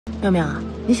妙妙，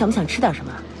你想不想吃点什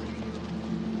么？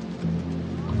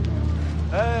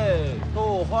哎，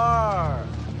豆花儿。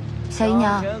小姨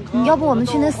娘，要不我们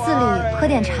去那寺里喝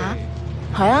点茶？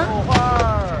好呀。豆花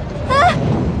儿。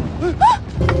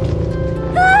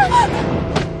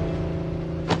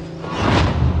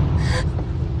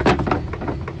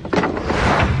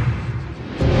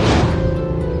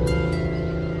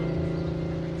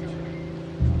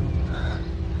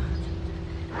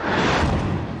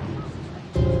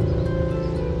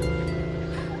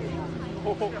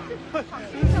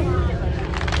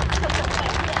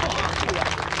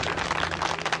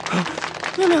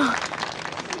妙妙，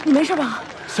你没事吧？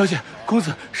小姐，公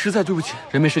子实在对不起，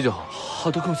人没事就好。好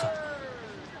的，公子。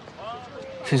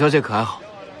沈小姐可还好？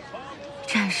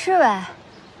展侍卫，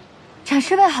展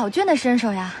侍卫好俊的身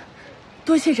手呀！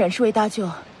多谢展侍卫搭救，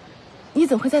你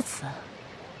怎会在此？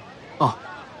哦，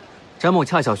展某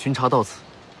恰巧巡查到此，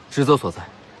职责所在，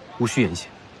无需言谢。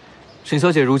沈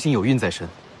小姐如今有孕在身，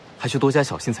还需多加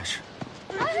小心才是。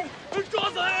抓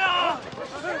贼啊！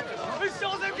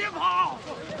小贼别跑！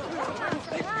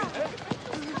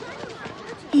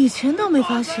以前倒没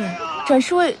发现展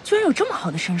侍卫居然有这么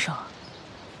好的身手。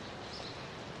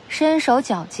身手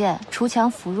矫健，锄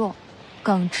强扶弱，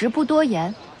耿直不多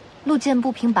言，路见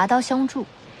不平拔刀相助，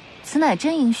此乃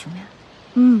真英雄呀！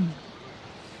嗯。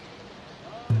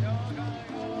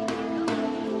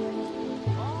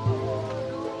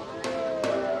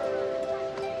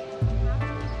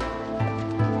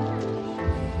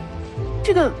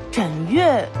这个展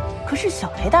月可是小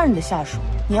裴大人的下属，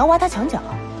你要挖他墙角？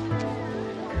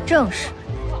正是。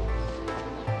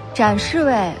展侍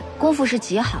卫功夫是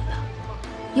极好的，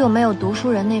又没有读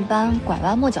书人那般拐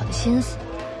弯抹角的心思。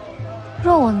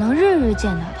若我能日日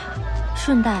见到他，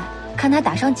顺带看他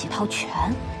打上几套拳，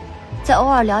再偶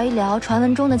尔聊一聊传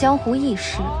闻中的江湖轶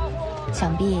事，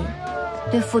想必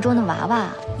对腹中的娃娃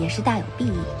也是大有裨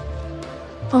益。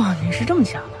哦，你是这么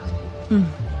想的。嗯，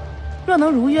若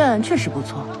能如愿，确实不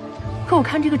错。可我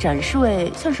看这个展侍卫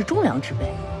像是忠良之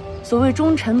辈，所谓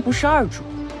忠臣不事二主，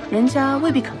人家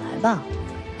未必肯来吧？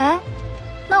哎，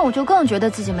那我就更觉得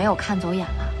自己没有看走眼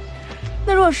了。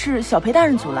那若是小裴大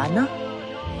人阻拦呢？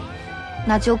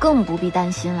那就更不必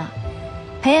担心了。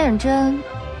裴远真，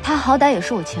他好歹也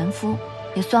是我前夫，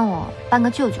也算我半个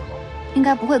舅舅，应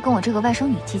该不会跟我这个外甥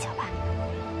女计较吧？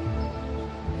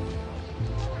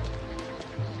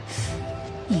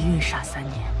一孕傻3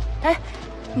年，哎，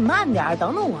你慢点，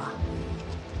等等我。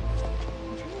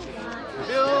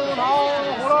樱桃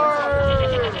胡乐儿。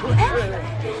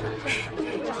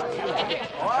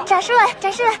展侍卫，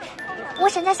展侍卫，我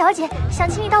沈家小姐想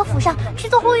请你到府上去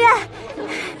做护院。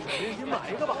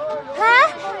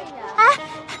哎，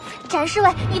展侍卫，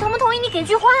你同不同意？你给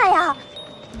句话呀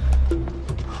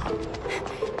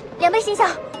！2杯醒小。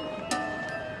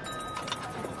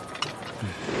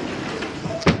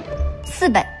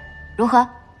 4倍，如何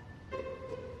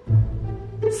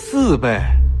？4倍，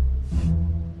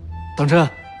当真？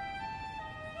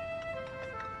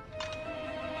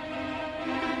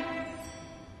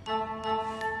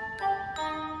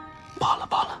罢了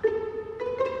罢了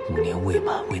，5年未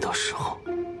满，未到时候。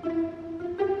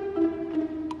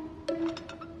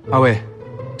2位，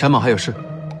展某还有事，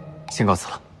先告辞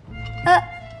了。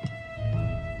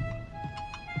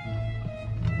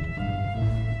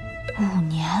5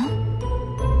年。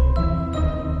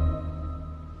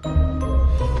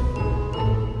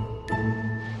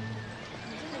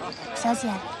 小姐，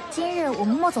今日我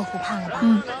们莫走湖畔了吧？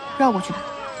绕过去吧。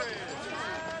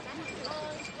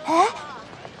哎，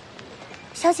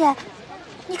小姐，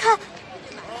你看，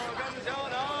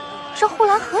这护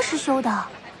栏何时修的？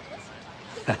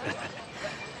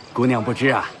姑娘不知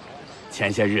啊，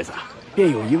前些日子便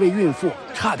有一位孕妇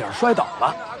差点摔倒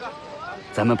了，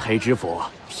咱们裴知府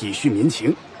体恤民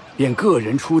情，便个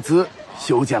人出资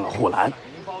修建了护栏，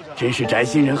真是宅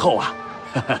心仁厚啊！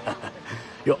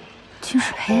哟。 竟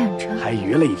是裴远征，还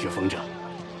余了一只风筝，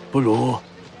不如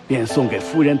便送给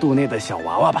夫人肚内的小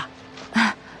娃娃吧。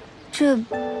啊，这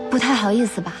不太好意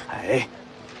思吧？哎，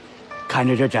看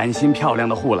着这崭新漂亮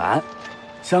的护栏，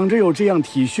想着有这样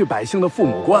体恤百姓的父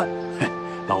母官，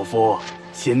老夫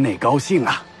心内高兴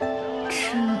啊。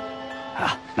这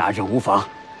啊，拿着无妨，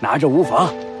拿着无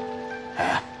妨。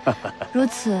哎，如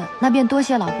此，那便多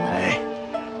谢老伯了。哎。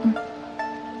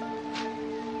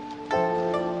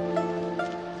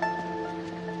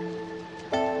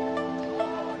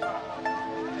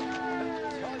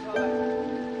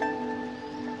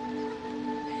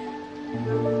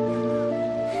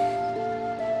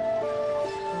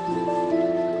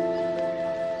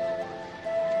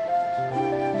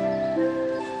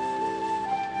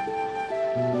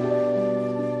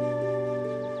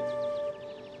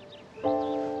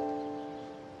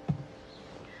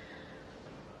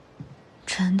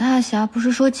展大侠不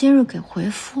是说今日给回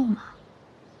复吗？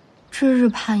这日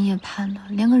盼夜盼的，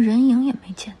连个人影也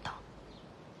没见到。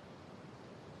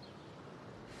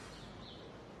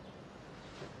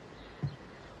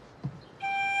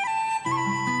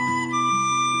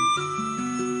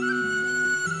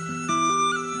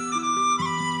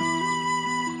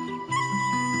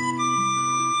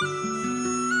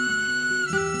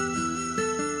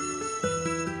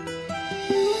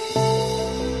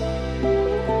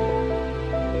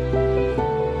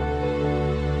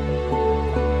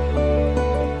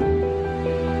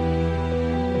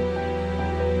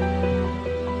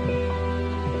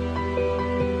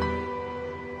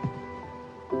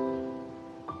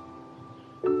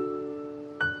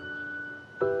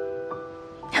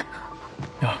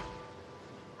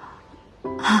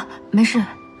没事，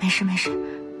没事，没事。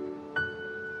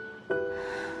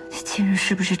今日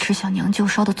是不是吃小娘舅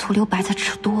烧的醋溜白菜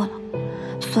吃多了，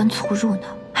酸醋入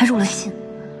脑，还入了心？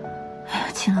哎呀，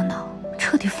进了脑，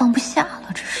彻底放不下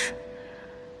了，这是。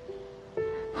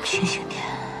清醒点，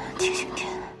清醒点。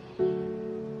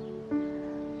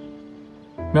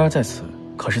喵儿在此，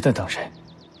可是在等谁？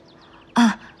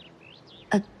啊，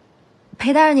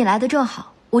裴大人，你来的正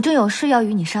好，我正有事要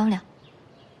与你商量。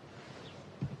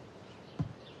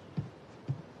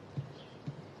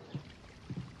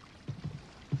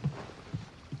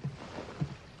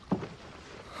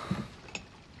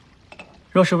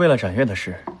若是为了展月的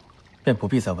事，便不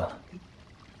必再问了。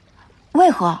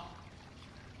为何？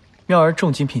妙儿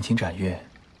重金聘请展月，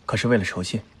可是为了酬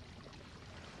谢。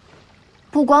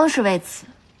不光是为此，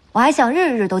我还想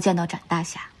日日都见到展大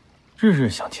侠。日日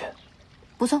相见，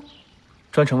不错。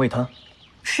专程为他？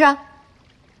是啊。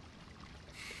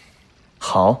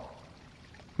好，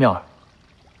妙儿，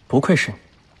不愧是你。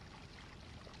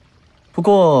不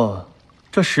过，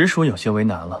这实属有些为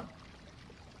难了。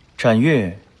展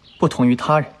月不同于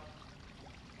他人。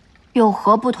有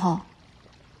何不同？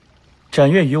展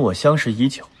月与我相识已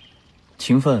久，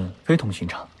情分非同寻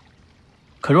常。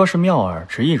可若是妙儿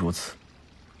执意如此，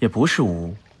也不是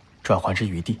无转圜之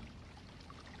余地。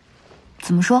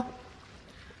怎么说？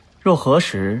若何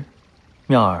时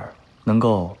妙儿能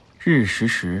够日日时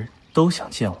时都想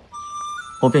见我，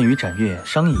我便与展月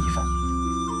商议一番。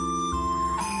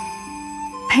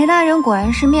裴大人果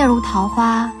然是面如桃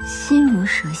花，心如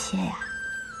蛇蝎呀。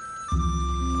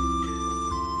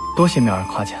多谢妙儿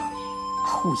夸奖。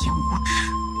厚颜无耻。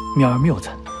妙儿谬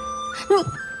赞。你，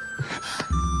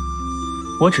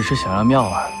我只是想让妙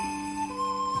儿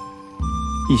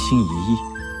一心一意，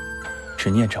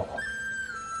只念着我，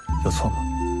有错吗？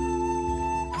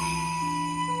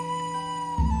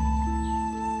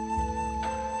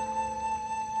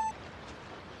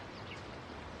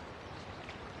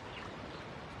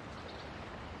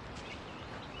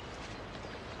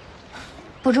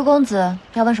不知公子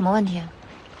要问什么问题？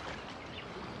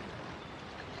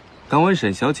敢问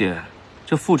沈小姐，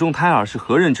这腹中胎儿是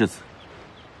何人之子？